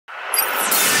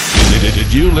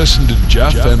Did you listen to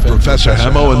Jeff and Professor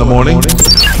Hamo in the morning?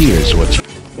 Here's what you...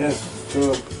 Yes.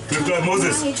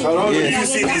 Moses, you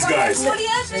see these guys?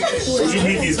 Did you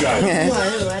meet these guys?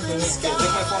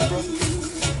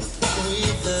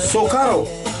 So, Carol.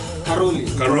 Karoli.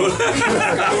 Carol?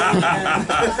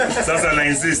 Sasa na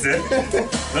insist, eh?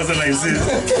 Sasa na insist.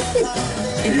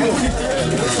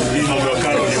 Hii mambo ya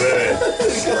Carol ni wewe.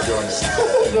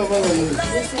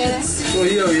 So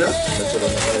here we are.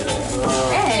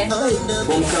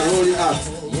 From Karoli Art.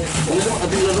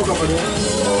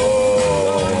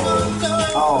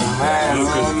 Oh man.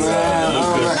 Look at that.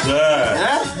 Look at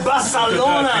that.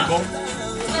 Barcelona.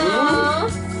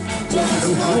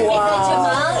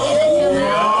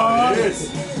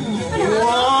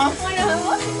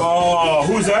 Oh,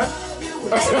 who's that?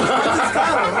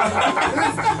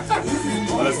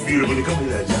 Oh, that's beautiful. Look at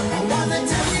that.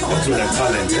 That's with that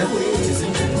talent, eh?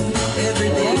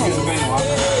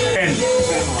 Pen.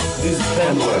 This is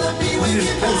pen work. This is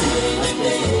pencil.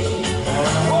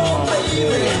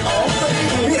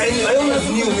 I always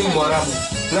knew me Mwarabu.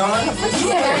 No,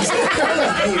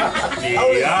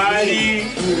 Yani.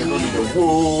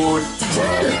 Wood.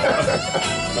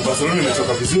 Na Barcelona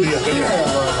imetoka vizuri angalia.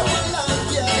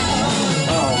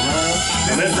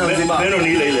 Neno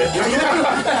ni ile ile.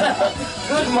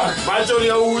 good man. Macho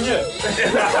ya unye.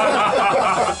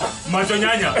 Macho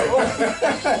nyanya.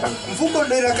 Mfuko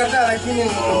ndio inakataa lakini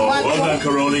Well done,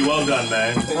 Karoli. Well done,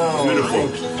 man. Beautiful.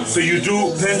 So you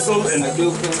do pencil and I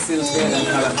do pencils, pen, and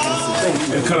color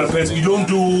pencils. and color pencil. You don't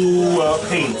do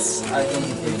paints. I don't do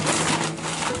paints.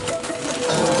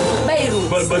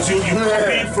 But you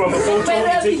copy from a photo. You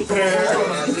take the pen.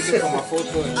 I take it from a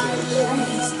photo and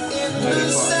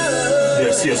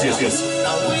Yes. You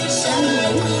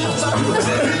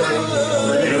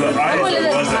know, the eyes are the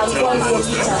ones that tell the most.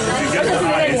 If you get the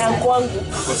eyes,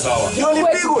 go sour.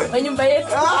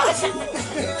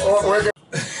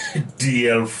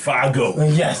 DL Fago.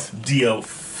 Yes. DL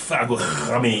Fago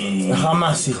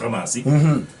Ramasi.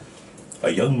 A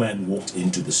young man walked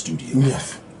into the studio.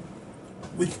 Yes.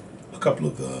 With a couple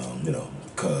of,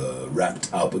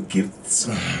 wrapped up gifts.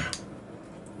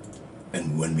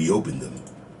 And when we opened them,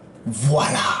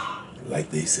 Voila. like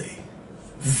they say,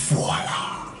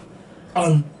 Voila.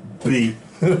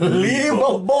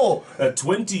 unbelievable. A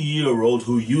 20-year-old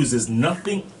who uses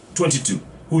nothing, 22,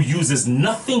 who uses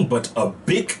nothing but a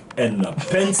bic and a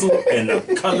pencil and a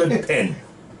colored pen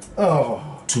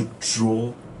to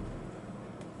draw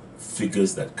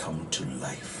figures that come to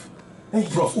life.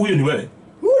 Prof, huyu ni wewe?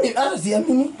 Huyu ni hata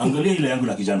siamini. Angalia ile yangu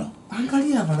la kijana.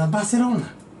 Angalia bana Barcelona.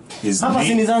 His Hapa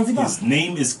si ni Zanzibar.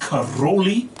 name is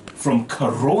Karoli from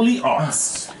Karoli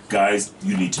Arts. Guys,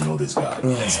 you need to know this guy.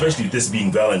 Especially this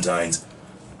being Valentine's.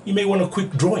 You may want a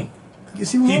quick drawing. You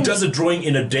see He does a drawing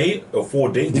in a day or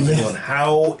 4 days, depending on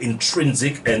how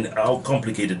intrinsic and how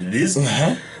complicated it is.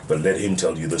 But let him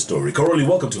tell you the story. Karoli,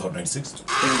 welcome to Hot 96.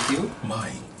 Thank you.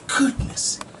 My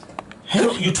goodness.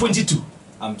 Hello, you're 22.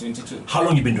 I'm 22. How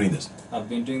long you been doing this? I've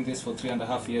been doing this for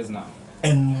 3.5 years now.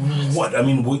 And what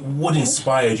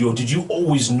inspired you? Or did you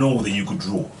always know that you could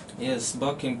draw? Yes,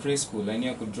 back in preschool, I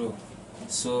knew I could draw.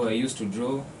 So I used to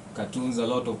draw cartoons, a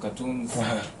lot of cartoons.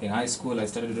 In high school, I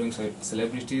started drawing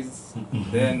celebrities.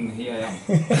 Then here I am.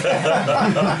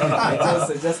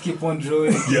 I just keep on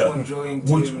drawing,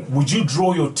 Would you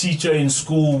draw your teacher in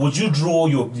school? Would you draw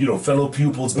your fellow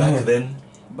pupils back then?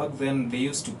 Back then, they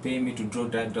used to pay me to draw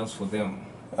diagrams for them.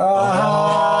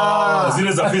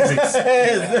 Zile za physics.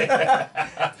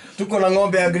 Tuko na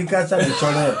ng'ombe agriculture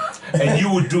nichole. And you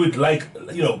would do it like,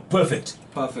 perfect.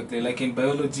 Perfectly. Like in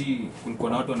biology, kulikuwa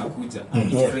na watu wanakuja.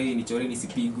 Nichore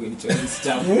nisipigwe, nichore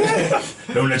nisichapwe.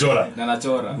 Na unachora? Na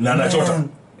nachora. Na nachota?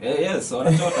 Yes, so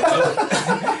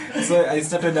so I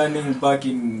started learning back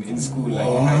in school. Like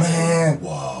in high school.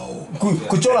 Wow.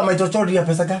 Kuchora machochori ya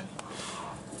pesa gani?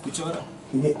 Kuchora.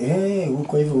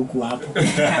 Huko hivyo huko hapo.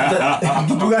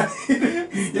 Kitu gani?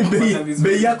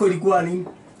 Bei yako ilikuwa nini?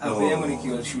 Bei yangu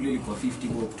nikiwa shule ilikuwa 50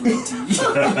 bob 20.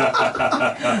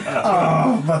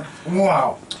 But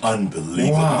wow.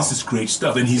 Unbelievable. Wow. This is great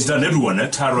stuff. And he's done everyone,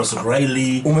 Taros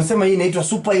Riley. Umesema hii inaitwa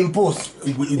superimpose.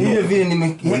 Ile vile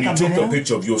nimeweka when you took a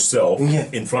picture of yourself Yeah.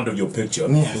 in front of your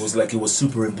picture, Yes. it was like it was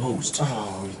superimposed.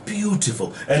 Oh, Beautiful.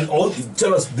 And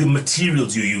tell us the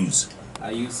materials you use.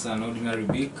 I use an ordinary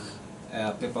bic,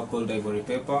 a paper called ivory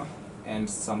paper, and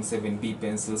some 7B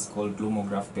pencils called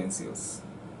Lumograph pencils.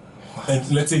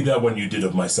 And let's say that one you did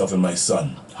of myself and my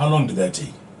son. How long did that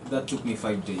take? That took me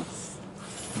 5 days.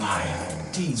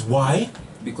 5 days. Why?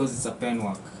 Because it's a pen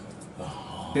work.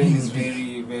 Pen is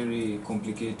very, very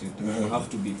complicated. You have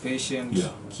to be patient,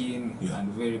 keen, and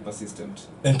very persistent.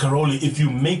 And Karoli, if you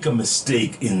make a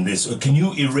mistake in this, can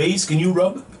you erase? Can you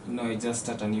rub? No, I just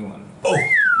start a new one. Oh!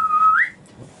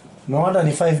 No wonder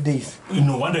in 5 days.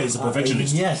 No wonder he's a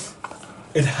perfectionist. Yes.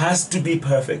 It has to be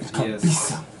perfect.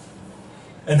 Yes.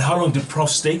 And how long did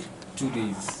profs take? 2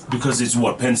 days. Because it's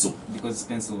what? Pencil? Because it's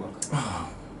pencil work.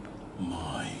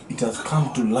 It has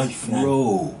come to life,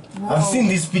 bro. I've seen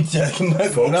this picture.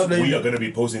 Folks, we are going to be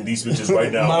posting these pictures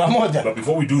right now. But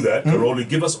before we do that, Karoli,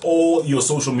 give us all your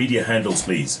social media handles,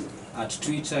 please. At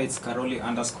Twitter, it's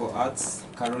Karoli_arts.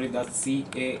 Karoli, that's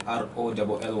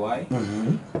CAROLLY.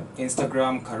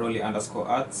 Instagram,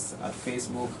 Karoli_arts. At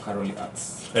Facebook, Karoli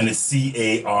Arts. And it's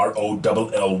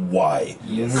CAROLLY.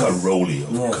 Yes. Karoli,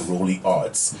 Karoli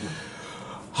Arts.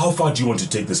 How far do you want to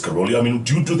take this, Karoli? I mean,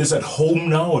 do you do this at home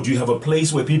now, or do you have a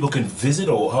place where people can visit,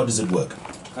 or how does it work?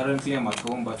 Currently, I'm at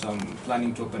home, but I'm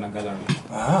planning to open a gallery.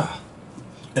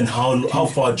 And how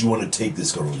far do you want to take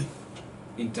this, Karoli?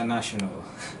 International.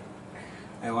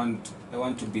 I want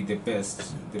to be the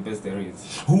best there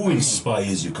is. Who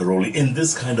inspires you, Karoli, in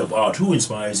this kind of art? Who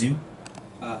inspires you?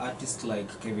 Artists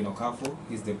like Kevin Okafor.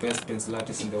 He's the best pencil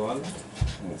artist in the world.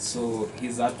 So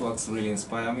his artworks really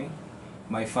inspire me.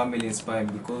 My family inspired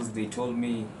me because they told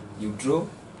me, you draw,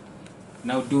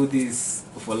 now do this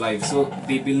for life. So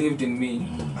they believed in me.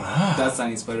 That's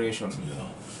an inspiration.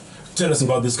 Tell us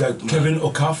about this guy, Kevin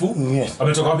Okafor. Yes.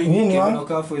 Kevin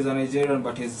Okafor is a Nigerian,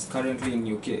 but he's currently in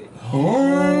UK.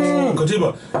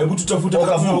 Katiba, hebu tutafuta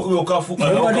Okafor.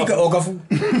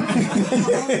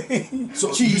 So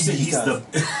you say he's the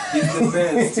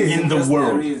best in the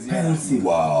world.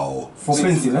 Wow. For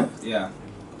pencil, eh? Yeah.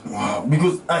 Wow.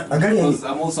 Because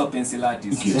I'm also a pencil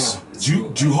artist. Yes.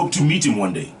 Do you hope to meet him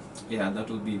one day? Yeah, that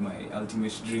will be my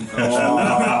ultimate dream.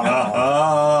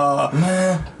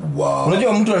 Wow.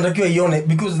 Unajua mtu anatakiwa ione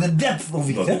because the depth of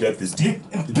it. No, the depth is deep.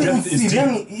 The depth is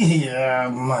deep. Yeah,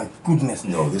 my goodness.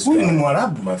 No, this guy. Ni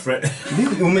Mwarabu. My friend.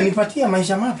 Umenipatia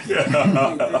maisha mapya.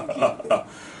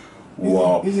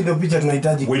 Wow. Hizi ndio picha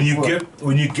tunahitaji.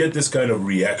 When you get this kind of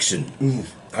reaction,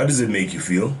 how does it make you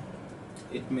feel?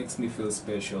 It makes me feel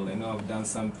special. I know I've done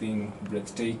something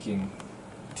breathtaking,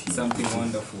 something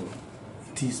wonderful.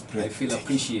 It is breathtaking. I feel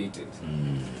appreciated.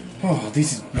 Oh,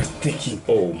 this is breathtaking.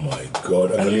 Oh my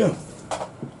God.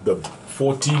 The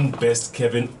 14 best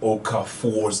Kevin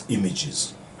Okafor's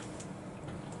images.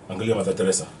 Angalia Mother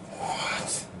Teresa.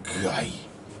 What? Guy.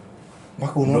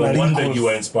 No wonder you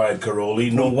are inspired,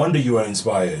 Karoli. No wonder you are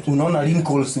inspired. Unaona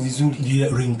wrinkles vizuri.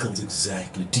 Yeah, wrinkles,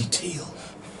 exactly. Detail.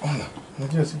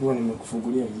 Unajua siku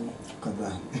nimekufungulia vizuri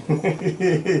kadhaa.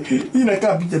 Hii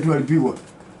inakaa picha tu alipigwa.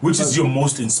 Which is your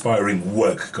most inspiring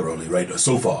work, Karoli, right?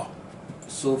 So far?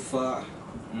 So far,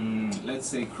 let's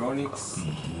say Chronics,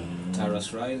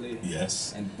 Tarrus Riley,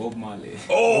 yes, and Bob Marley.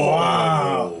 Oh,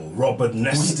 wow! Robert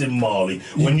Neston Marley.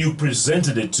 When you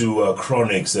presented it to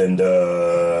Chronics and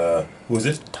who is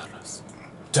it?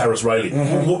 Tarrus Riley.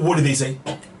 What did they say?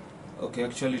 Okay,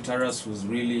 actually, Tarrus was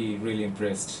really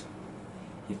impressed.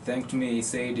 He thanked me. He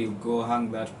said he'll go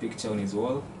hang that picture on his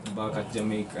wall back at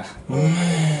Jamaica.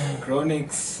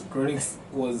 Chronics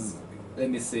was, let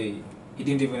me say, he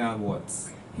didn't even have words.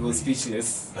 He was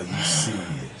speechless. Are you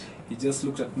serious? He just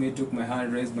looked at me, took my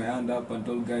hand, raised my hand up, and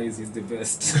told guys he's the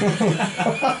best.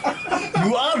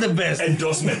 You are the best.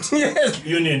 Endorsement. Yes.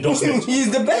 You're an endorsement. He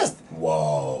is the best.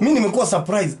 Wow. Mimi nimekuwa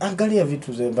surprised. Angalia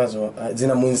vitu ambazo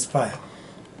zinamuinspire.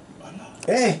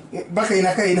 Baka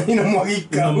inakaa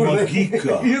inamwagika.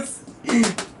 Yes.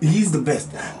 He is the best.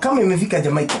 Kama imefika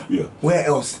Jamaica. Yeah. Where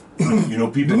else? You know,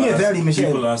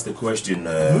 people ask the question,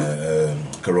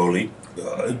 Karoli,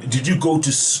 did you go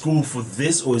to school for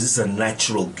this, or is this a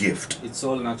natural gift? It's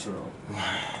all natural.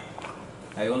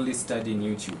 I only study in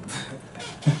YouTube.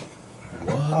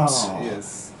 What?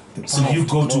 Yes. So you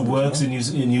go to works and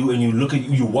you look at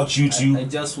you watch YouTube. I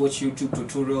just watch YouTube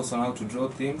tutorials on how to draw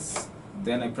things,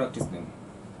 then I practice them.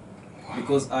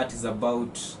 Because art is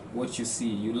about what you see.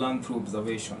 You learn through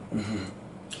observation.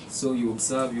 So you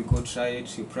observe, you go try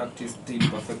it, you practice till you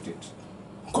perfect it.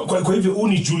 Kwa hivyo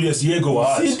uni Julius Yego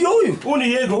wa art. Si ndio huyu?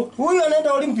 Uni Yego. Huyu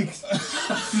anaenda Olympics.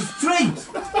 Straight.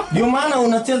 Ndio maana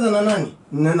unacheza na nani?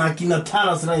 Na kina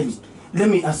Tarrus Riley. Let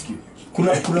me ask you.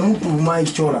 Kuna mtu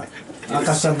umaichora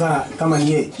akashangaa kama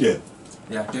ni yeye.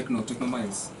 Yeah, Techno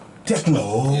Miles. Techno.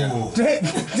 Oh. Yeah.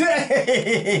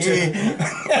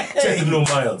 Techno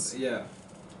Miles. Yeah.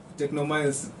 Techno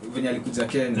Miles venye alikuja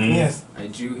Kenya. Yes. I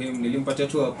drew him. Nilimpatia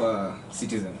tu hapa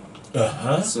Citizen.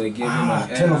 So I gave him on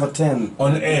air. 10 over 10.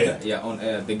 On air. Yeah, on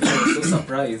air. The guy was so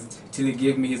surprised till he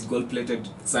gave me his gold-plated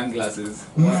sunglasses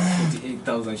worth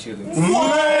 48,000 shillings.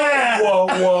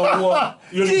 Whoa.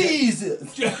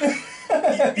 Jesus!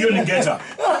 You only get her.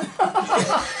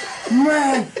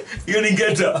 Man! You only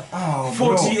get her. Oh,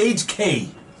 bro. 48K.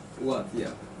 What?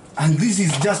 Yeah. And this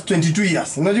is just 22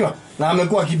 years. Unajua? Na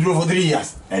amekuwa akidraw for 3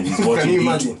 years. And he's Can watching you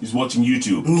imagine? he's watching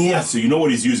YouTube. Yes. So you know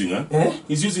what he's using, huh? Eh?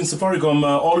 He's using Safaricom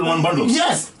all-in-one bundles.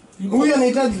 Yes! Huyu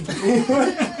anahitaji.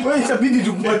 Wewe itabidi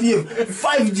tukupatie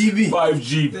 5 GB. 5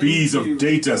 GBs of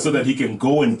data so that he can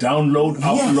go and download,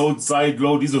 upload,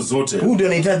 sideload. Hizo zote. Huyu ndio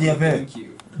anahitaji apewe. Thank you.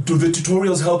 Do the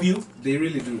tutorials help you? They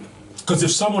really do. Because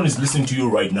if someone is listening to you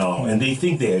right now and they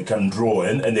think they can draw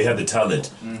and they have the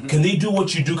talent, can they do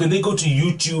what you do? Can they go to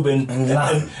YouTube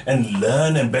and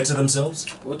learn and better themselves?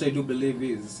 What I do believe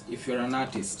is, if you're an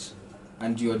artist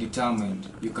and you're determined,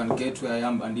 you can get where I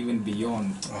am and even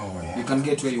beyond. Oh, yeah. You can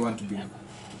get where you want to be.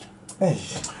 Hey,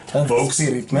 that's Folks, the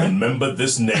spirit, man. remember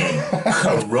this name.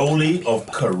 Karoli of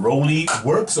Karoli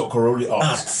Works or Karoli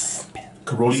Arts?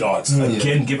 Karoli Arts.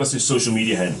 Again, give us your social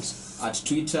media handles. At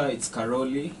Twitter, it's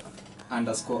Karoli_arts.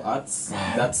 That's CAROLLY.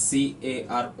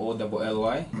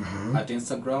 At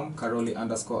Instagram,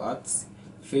 Karoli_arts.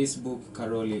 Facebook,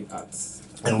 Karoli Arts.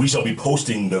 And we shall be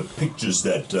posting the pictures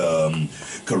that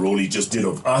Karoli just did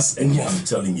of us. And I'm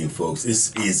telling you, folks,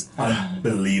 this is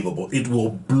unbelievable. It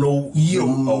will blow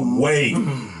you away.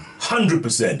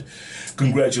 100%.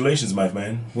 Congratulations, my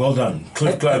man. Well done.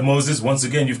 Clive Moses, once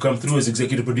again, you've come through as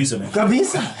executive producer, man.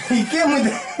 Kabisa. He came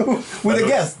with a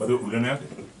guest. But we're gonna have it.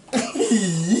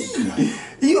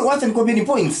 Hiyo wacha nikwambie ni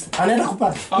points. Anaenda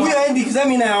kupata. Huyo aendi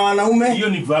examiner ya wanaume. Hiyo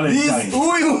ni Valentine.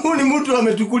 Huyu ni mtu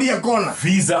ametukulia kona.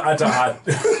 Visa at a hat.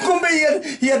 Kumbe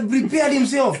he had prepared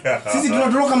himself. Sisi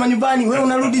tunatoroka manyumbani, wewe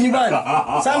unarudi nyumbani.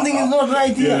 Something is not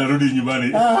right here. Narudi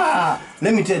nyumbani.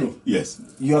 Let me tell you. Yes.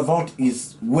 Your vote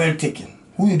is well taken.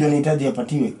 Huyu ndio anahitaji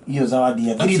apatiwe hiyo zawadi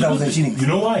ya 3,000 shillings. You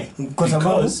know why?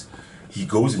 Because he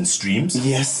goes and streams.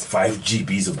 Yes. 5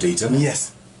 GBs of data.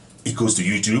 Yes. He goes to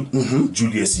YouTube.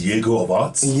 Julius Yego of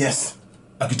Arts. Yes.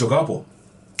 Akitoka hapo.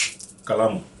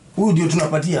 Kalamu. Huyu ndio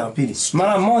tunapatia pili.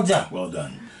 Mara moja. Well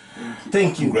done.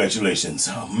 Thank you. Congratulations.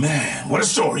 Oh man, what a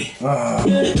story.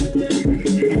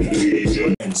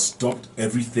 And stopped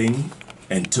everything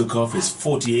and took off his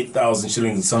 48,000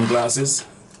 shillings sunglasses.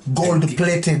 Gold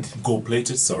plated. Gold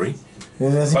plated, sorry. By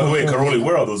the way, Karoli,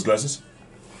 where are those glasses?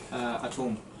 At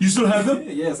home. You still have them?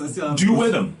 Yes, I still have Do you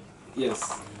wear them? Yes.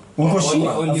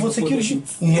 Only for security.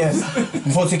 Yes.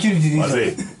 For security I reasons.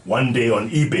 say, one day on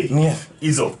eBay. Yeah.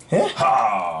 Izzo. Yeah?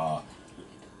 Ha!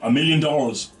 $1 million.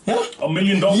 Yeah? $1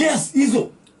 million? Yes, Izzo.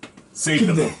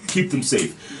 Save them. Keep them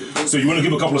safe. So you want to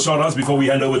give a couple of shout-outs before we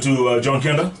hand over to John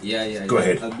Kenda? Yeah. Go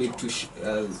ahead. I'll big to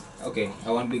okay,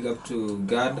 I want big up to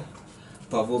Gad.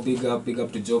 Pavo, big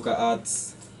up to Joker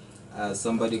Arts.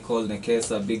 Somebody called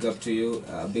Nekesa, big up to you.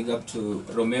 Big up to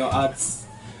Romeo Arts.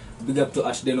 Big up to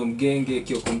Ashdeno Mgenge,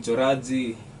 Kyoko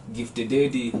Mchoraji, Gifted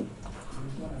Eddie,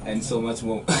 and so much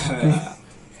more.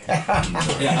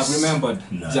 Yeah, I've remembered.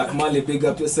 Nice. Jack Mali, big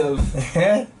up yourself.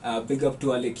 Big up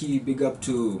to Aleki, big up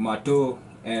to Mato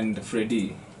and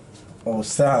Freddy. Oh,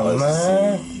 sawa,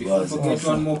 man. Before I forget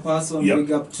one more person, Yep.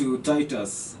 big up to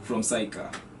Titus from Saika.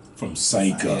 From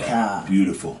Saika. Yeah.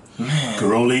 Beautiful.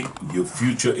 Karoli, your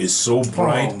future is so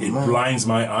bright, it blinds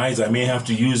my eyes. I may have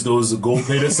to use those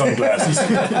gold-plated sunglasses.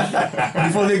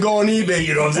 Before they go on eBay,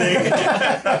 You know what I'm saying?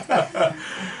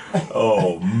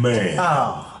 Oh, man.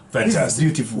 Fantastic. This is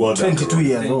beautiful. Well done, 22 Karoli.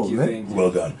 years Thank old, you, man. thank you.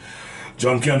 Well done.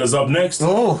 John Kenda's up next.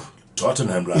 Oh,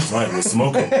 Tottenham last night was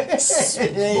smoking.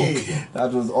 Smoking.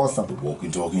 that was awesome. Walking,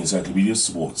 talking encyclopedia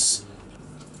sports.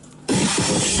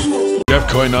 Jeff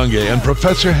Koinange and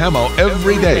Professor Hamo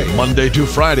every day, Monday to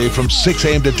Friday from 6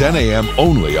 a.m. to 10 a.m.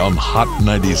 only on Hot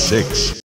 96.